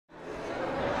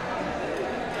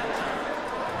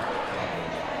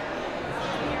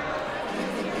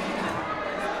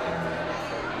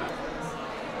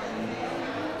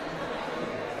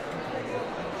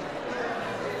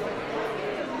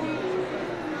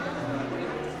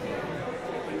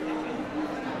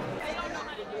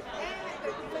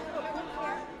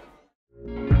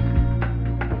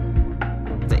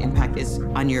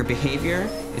on your behavior,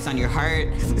 it's on your heart,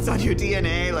 it's on your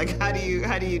DNA. Like, how do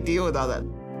you deal with all that?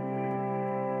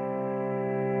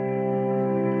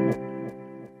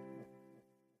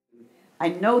 I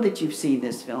know that you've seen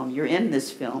this film, you're in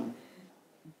this film.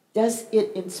 Does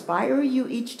it inspire you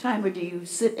each time, or do you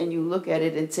sit and you look at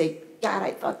it and say, God,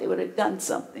 I thought they would have done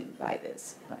something by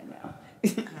this by now?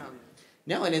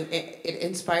 No, and it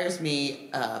inspires me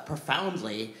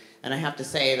profoundly, and I have to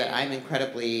say that I'm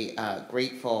incredibly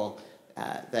grateful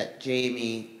that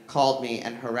Jamie called me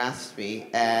and harassed me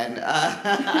and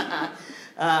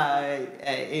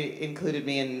included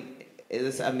me in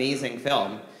this amazing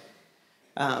film.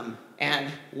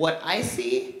 And what I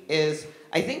see is,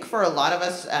 I think for a lot of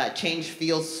us, change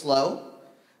feels slow,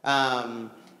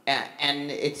 and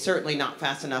it's certainly not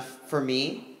fast enough for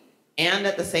me. And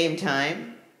at the same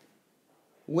time,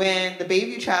 when the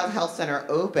Bayview Child Health Center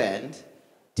opened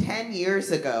 10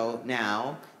 years ago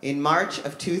now, in March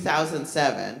of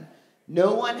 2007,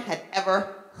 no one had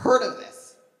ever heard of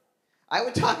this. I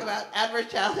would talk about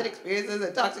adverse childhood experiences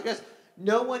and toxic stress.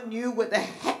 No one knew what the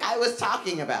heck I was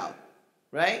talking about,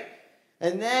 right?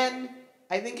 And then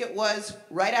I think it was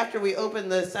right after we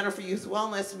opened the Center for Youth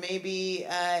Wellness, maybe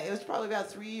it was probably about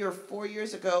 3 or 4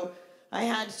 years ago, I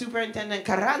had Superintendent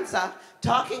Carranza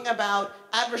talking about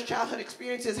adverse childhood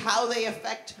experiences, how they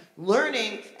affect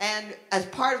learning, and as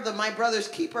part of the My Brother's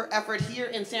Keeper effort here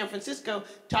in San Francisco,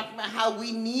 talking about how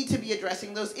we need to be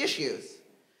addressing those issues.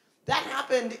 That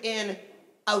happened in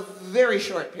a very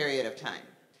short period of time.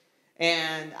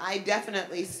 And I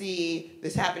definitely see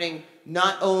this happening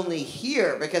not only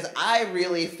here, because I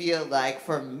really feel like,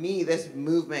 for me, this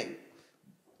movement,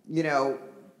 you know,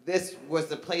 this was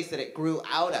the place that it grew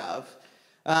out of.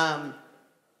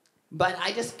 But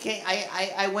I just can't,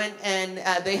 I went and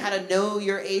they had a Know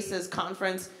Your Aces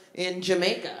conference in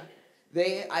Jamaica.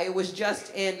 I was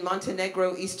just in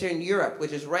Montenegro, Eastern Europe,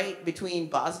 which is right between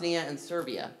Bosnia and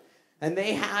Serbia. And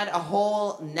they had a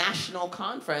whole national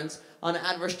conference on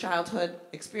adverse childhood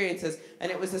experiences,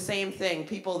 and it was the same thing.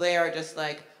 People there are just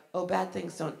like, oh, bad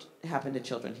things don't happen to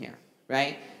children here,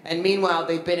 right? And meanwhile,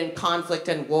 they've been in conflict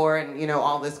and war and, you know,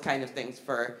 all this kind of things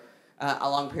for a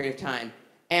long period of time.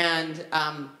 And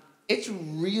it's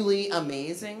really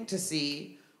amazing to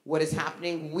see what is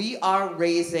happening. We are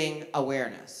raising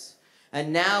awareness,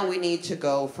 and now we need to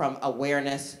go from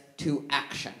awareness to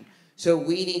action. So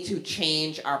we need to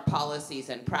change our policies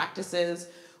and practices.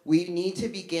 We need to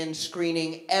begin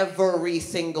screening every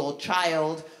single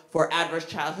child for adverse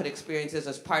childhood experiences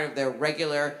as part of their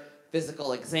regular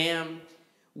physical exam.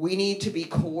 We need to be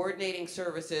coordinating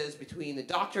services between the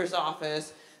doctor's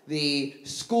office, the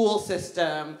school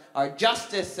system, our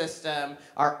justice system,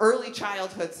 our early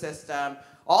childhood system,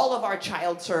 all of our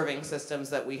child-serving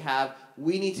systems that we have.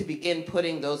 We need to begin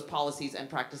putting those policies and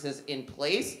practices in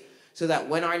place so that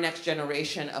when our next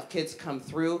generation of kids come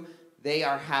through, they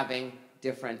are having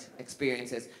different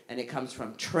experiences. And it comes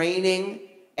from training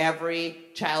every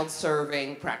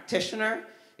child-serving practitioner.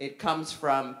 It comes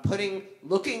from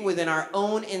looking within our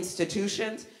own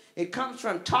institutions. It comes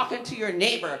from talking to your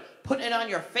neighbor, putting it on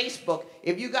your Facebook.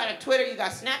 If you got a Twitter, you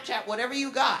got Snapchat, whatever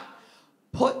you got,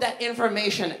 put that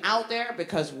information out there,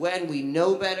 because when we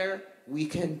know better, we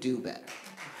can do better.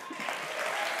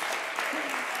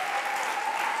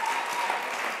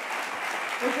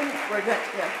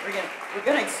 We're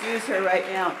gonna excuse her right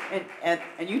now, and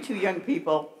you two young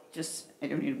people, I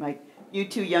don't need a mic. You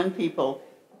two young people,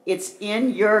 it's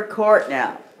in your court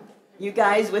now. You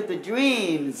guys with the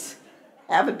dreams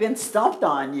haven't been stomped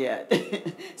on yet.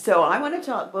 So I want to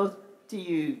talk both to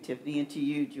you, Tiffani, and to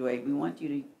you, Joy. We want you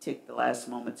to take the last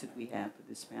moments that we have for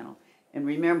this panel. And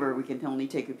remember, we can only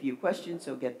take a few questions,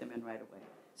 so get them in right away.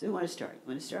 So who want to start? You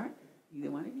want to start?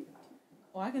 Either one of you?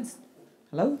 Well, I can.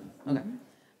 Hello? Okay. Mm-hmm.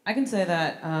 I can say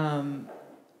that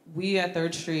we at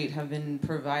 3rd Street have been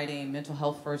providing mental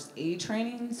health first aid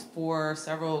trainings for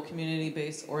several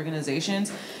community-based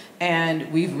organizations,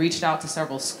 and we've reached out to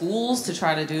several schools to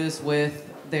try to do this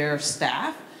with their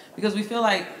staff, because we feel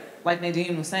like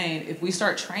Nadine was saying, if we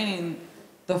start training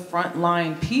the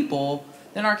frontline people,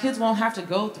 then our kids won't have to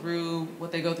go through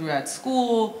what they go through at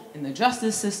school, in the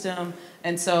justice system,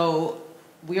 and so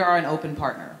we are an open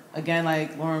partner. Again,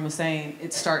 like Lauren was saying,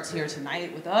 it starts here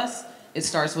tonight with us, it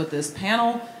starts with this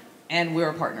panel, and we're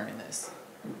a partner in this.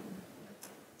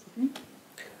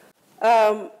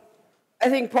 I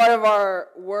think part of our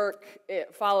work,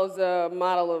 it follows a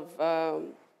model of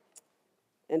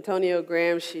Antonio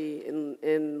Gramsci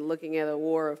in looking at a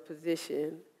war of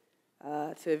position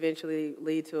to eventually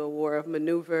lead to a war of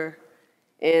maneuver.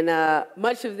 And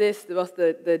much of this, both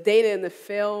the data in the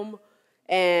film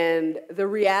and the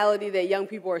reality that young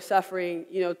people are suffering.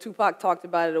 You know, Tupac talked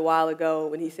about it a while ago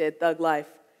when he said thug life.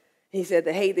 He said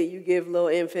the hate that you give little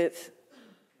infants,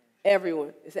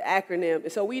 everyone, it's an acronym.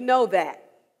 And so we know that.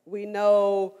 We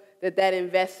know that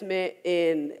investment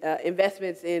in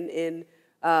investments in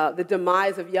the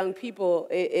demise of young people,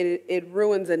 it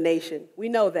ruins a nation. We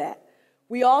know that.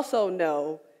 We also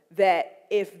know that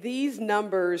if these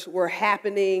numbers were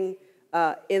happening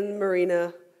in the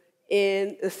Marina,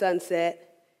 in the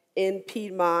Sunset, in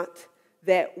Piedmont,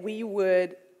 that we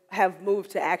would have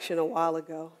moved to action a while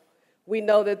ago. We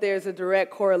know that there's a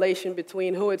direct correlation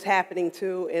between who it's happening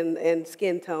to and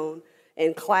skin tone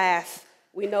and class.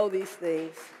 We know these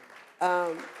things.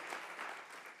 And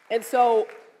so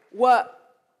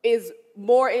what is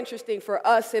more interesting for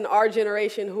us in our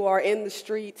generation who are in the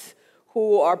streets,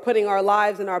 who are putting our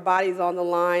lives and our bodies on the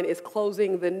line, is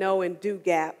closing the know and do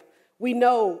gap. We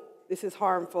know this is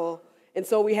harmful, and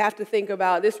so we have to think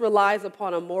about, this relies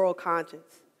upon a moral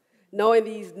conscience. Knowing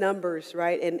these numbers,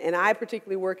 right? And I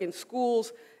particularly work in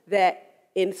schools, that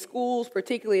in schools,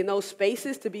 particularly in those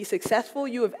spaces, to be successful,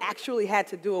 you have actually had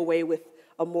to do away with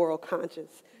a moral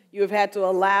conscience. You have had to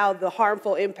allow the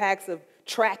harmful impacts of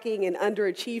tracking and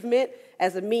underachievement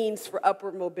as a means for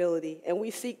upward mobility, and we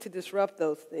seek to disrupt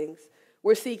those things.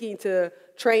 We're seeking to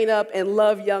train up and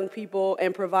love young people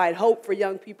and provide hope for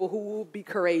young people who will be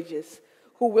courageous,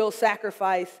 who will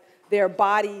sacrifice their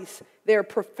bodies, their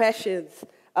professions,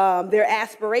 their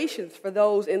aspirations for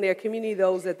those in their community,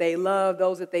 those that they love,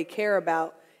 those that they care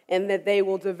about, and that they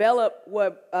will develop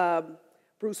what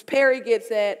Bruce Perry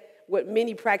gets at, what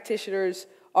many practitioners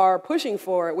are pushing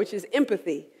for, which is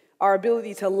empathy, our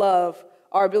ability to love,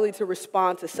 our ability to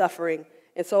respond to suffering.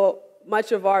 And so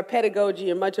much of our pedagogy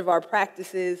and much of our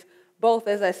practices, both,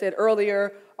 as I said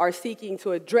earlier, are seeking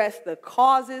to address the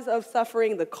causes of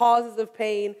suffering, the causes of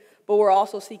pain, but we're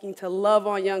also seeking to love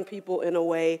on young people in a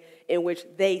way in which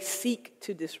they seek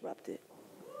to disrupt it.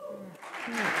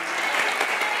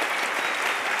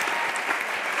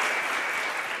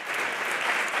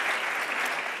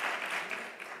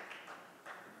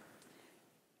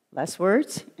 Last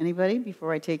words, anybody,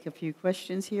 before I take a few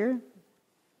questions here?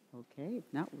 Okay, if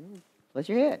not, we'll close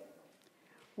your head.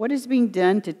 What is being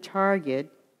done to target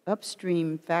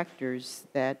upstream factors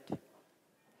that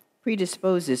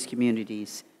predisposes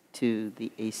communities to the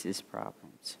ACEs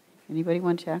problems? Anybody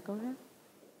want to tackle that?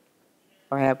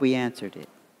 Or have we answered it?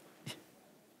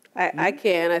 I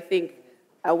can. I think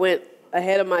I went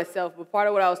ahead of myself, but part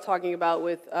of what I was talking about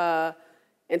with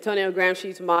Antonio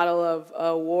Gramsci's model of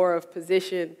a war of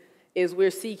position is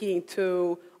we're seeking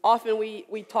to, often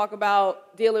we talk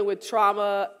about dealing with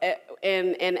trauma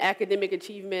and academic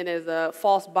achievement as a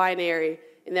false binary,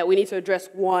 and that we need to address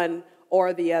one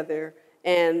or the other.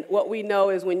 And what we know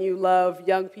is when you love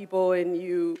young people and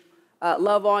you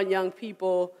love on young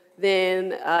people,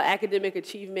 then academic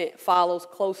achievement follows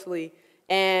closely.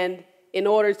 And in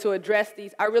order to address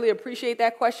these, I really appreciate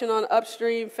that question on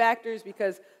upstream factors,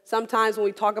 because sometimes when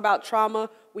we talk about trauma,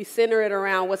 we center it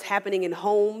around what's happening in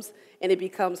homes, and it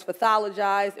becomes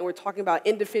pathologized, and we're talking about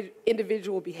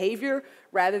individual behavior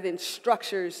rather than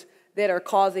structures that are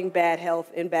causing bad health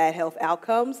and bad health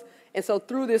outcomes. And so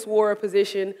through this war of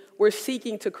position, we're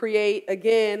seeking to create,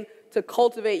 again, to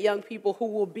cultivate young people who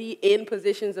will be in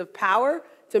positions of power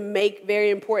to make very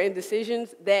important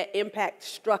decisions that impact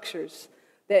structures,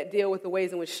 that deal with the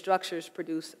ways in which structures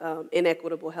produce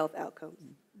inequitable health outcomes.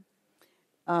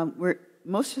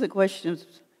 Most of the questions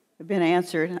have been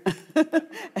answered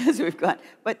as we've gone,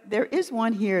 but there is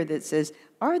one here that says,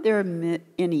 are there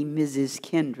any Mrs.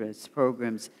 Kendra's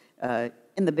programs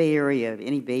in the Bay Area,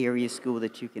 any Bay Area school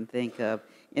that you can think of?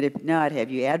 And if not, have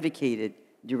you advocated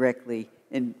directly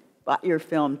and brought your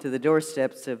film to the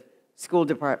doorsteps of school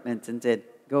departments and said,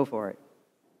 go for it?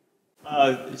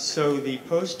 So the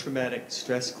Post-Traumatic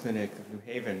Stress Clinic of New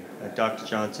Haven, Dr.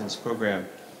 Johnson's program,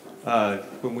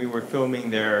 when we were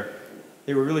filming there,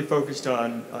 they were really focused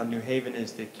on New Haven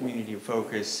as the community of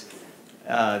focus.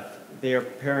 They are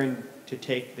preparing to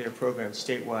take their program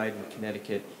statewide in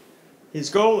Connecticut. His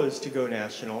goal is to go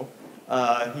national.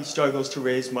 He struggles to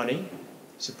raise money,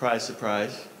 surprise,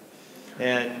 surprise.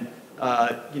 And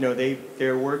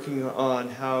they're working on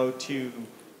how to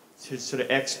sort of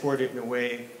export it in a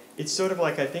way. It's sort of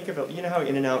like, I think of it, you know how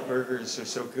In-N-Out burgers are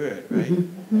so good, right?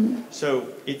 Mm-hmm. So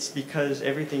it's because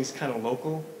everything's kind of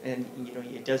local, and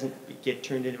it doesn't get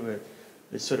turned into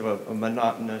a sort of a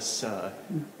monotonous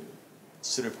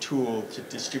sort of tool to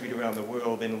distribute around the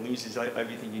world, and it loses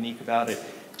everything unique about it.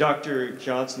 Dr.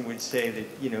 Johnson would say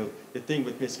that the thing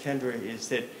with Miss Kendra is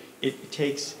that it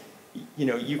takes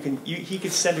he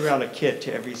could send around a kit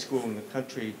to every school in the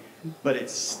country but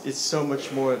it's so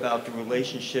much more about the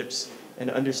relationships and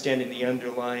understanding the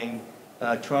underlying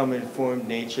trauma-informed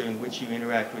nature in which you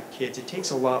interact with kids. It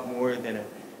takes a lot more than a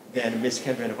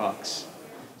miscandidate in a box.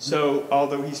 So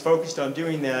although he's focused on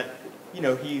doing that, you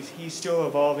know, he's still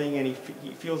evolving, and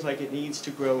he feels like it needs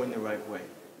to grow in the right way.